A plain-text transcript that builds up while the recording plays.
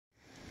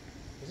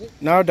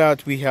now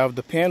that we have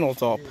the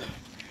panels up,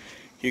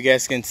 you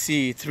guys can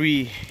see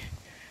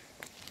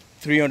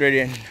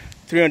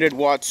 300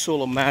 watt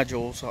solar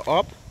modules are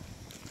up,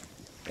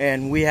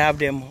 and we have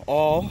them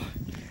all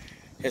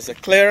as a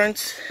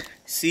clearance.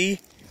 See,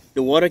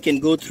 the water can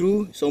go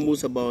through. It's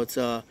almost about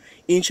an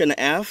inch and a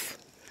half,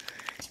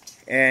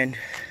 and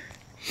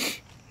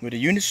with the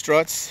unit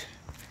struts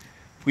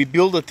we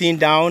build the thing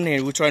down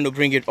and we're trying to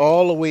bring it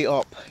all the way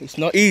up. It's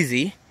not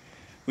easy.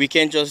 We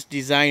can't just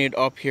design it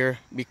up here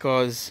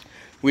because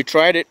we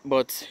tried it,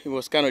 but it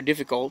was kind of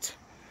difficult.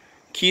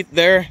 Keith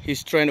there,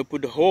 he's trying to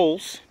put the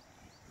holes.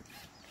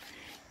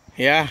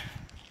 Yeah,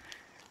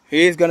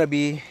 he's gonna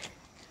be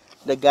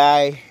the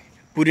guy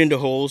putting the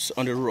holes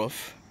on the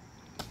roof.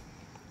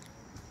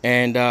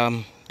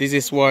 And this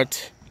is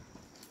what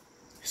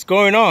is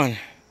going on.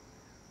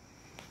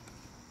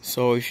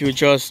 So if you're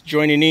just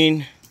joining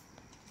in,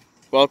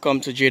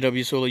 welcome to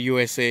JW Solar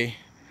USA,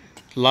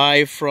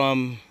 live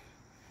from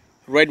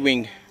Red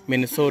Wing,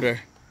 Minnesota.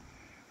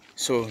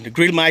 So the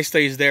grill meister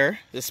is there,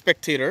 the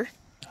spectator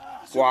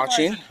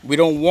watching. We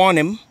don't want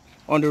him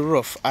on the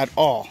roof at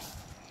all.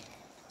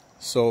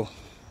 So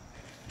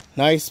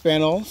nice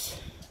panels.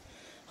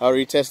 I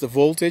already test the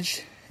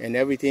voltage and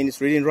everything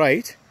is reading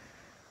right.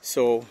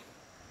 So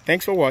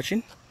thanks for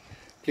watching.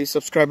 Please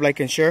subscribe, like,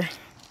 and share.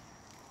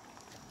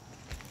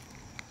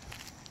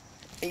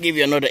 And give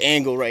you another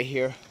angle right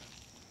here.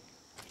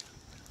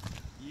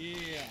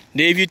 Yeah.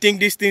 Dave, you think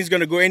this thing's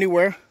gonna go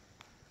anywhere?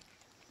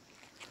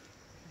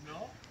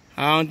 No.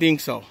 I don't think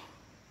so.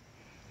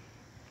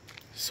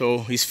 So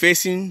he's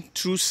facing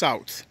true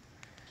south.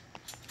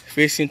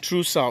 Facing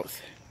true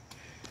south.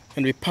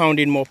 And we're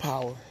pounding more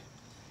power.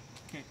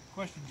 Okay,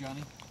 question,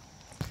 Johnny.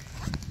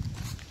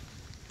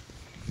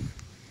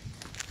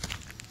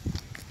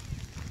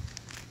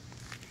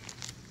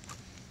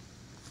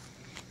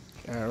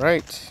 All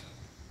right.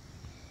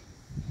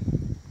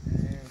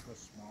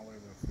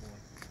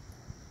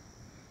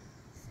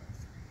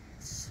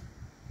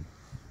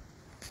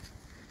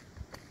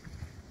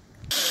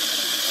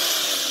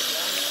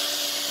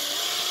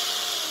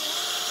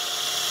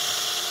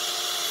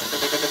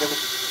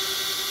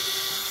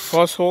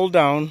 First hole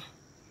down.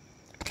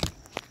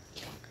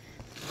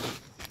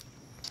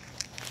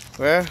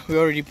 Well, we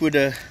already put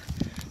a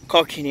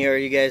caulk in here,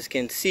 you guys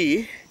can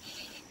see.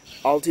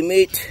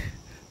 Ultimate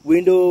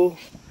window,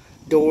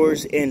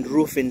 doors, and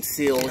roof and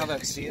seal.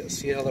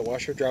 See how that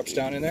washer drops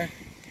down in there?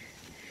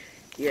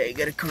 Yeah, you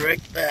gotta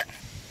correct that.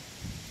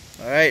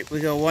 Alright, we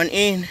got one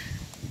in.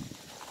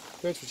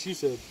 That's what she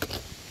said.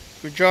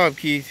 Good job,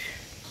 Keith.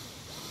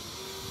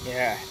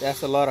 Yeah,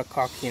 that's a lot of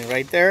caulking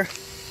right there.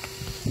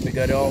 We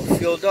got it all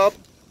filled up.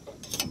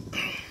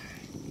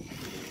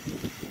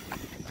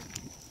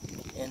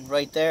 And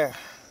right there,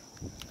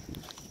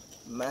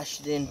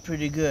 mashed in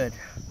pretty good.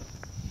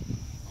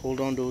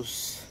 Hold on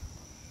those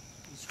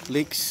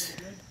leaks.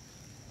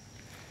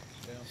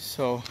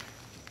 So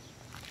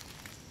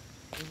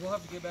we'll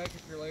have to get back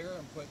at your layer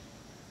and put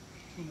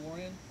 2 more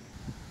in.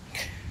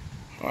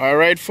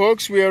 Alright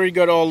folks, we already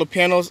got all the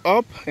panels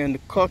up and the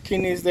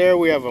caulking is there.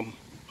 We have a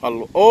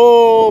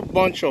whole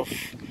bunch of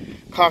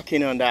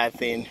caulking on that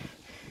thing.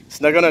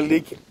 It's not gonna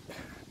leak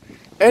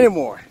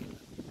anymore.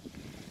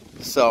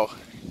 So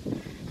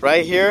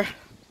right here,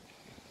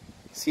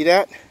 see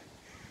that?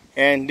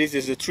 And this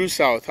is the true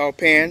south. I'll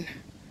pan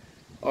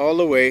all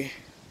the way.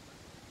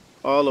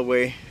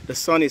 The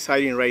sun is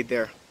hiding right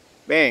there.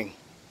 Bang.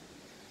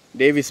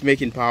 Dave is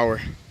making power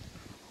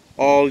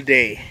all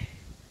day.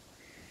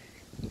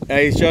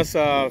 It's just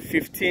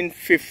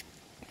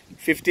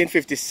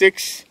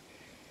 15:56,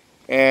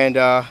 and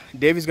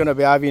Dave is gonna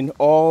be having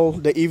all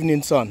the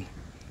evening sun,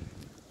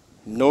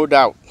 no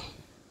doubt.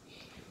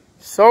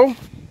 So, if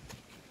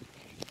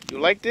you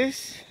like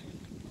this,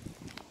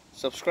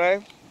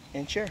 subscribe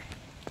and share.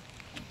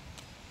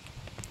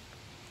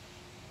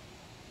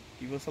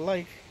 Give us a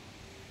like.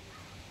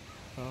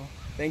 So,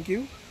 thank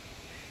you.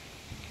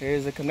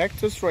 Here's the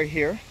connectors right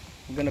here.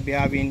 We're gonna be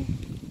having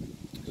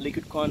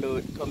liquid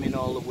conduit coming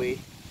all the way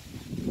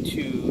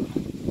to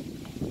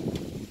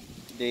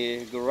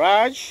the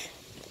garage.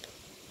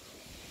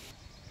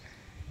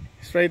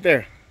 It's right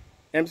there.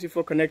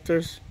 MC4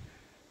 connectors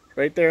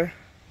right there,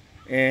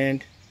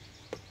 and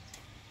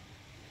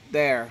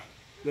there.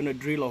 Gonna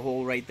drill a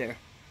hole right there.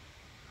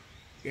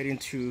 Get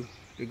into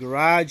the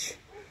garage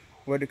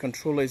where the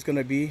controller is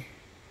gonna be.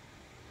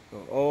 So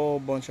a whole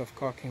bunch of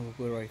caulking will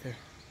go right there.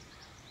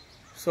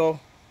 So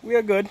we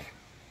are good.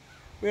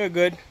 We are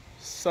good.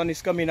 Sun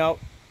is coming out.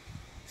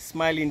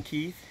 Smiling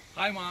Keith.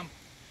 Hi, Mom.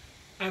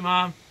 Hi,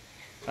 Mom.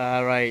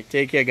 All right,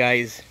 take care,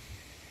 guys.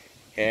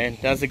 And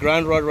that's the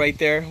ground rod right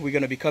there. We're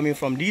gonna be coming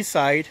from this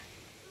side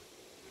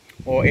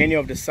or any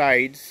of the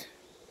sides.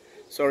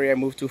 Sorry, I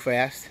moved too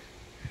fast.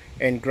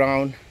 And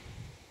ground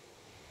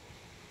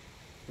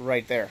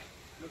right there.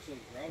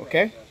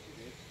 Okay.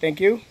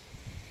 Thank you.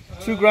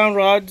 2 ground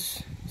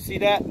rods. See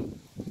that?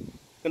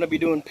 Gonna be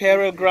doing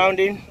parallel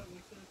grounding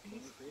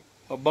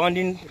or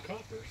bonding.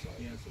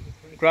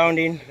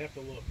 Grounding.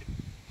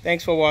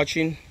 Thanks for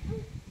watching.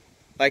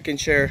 Like and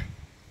share.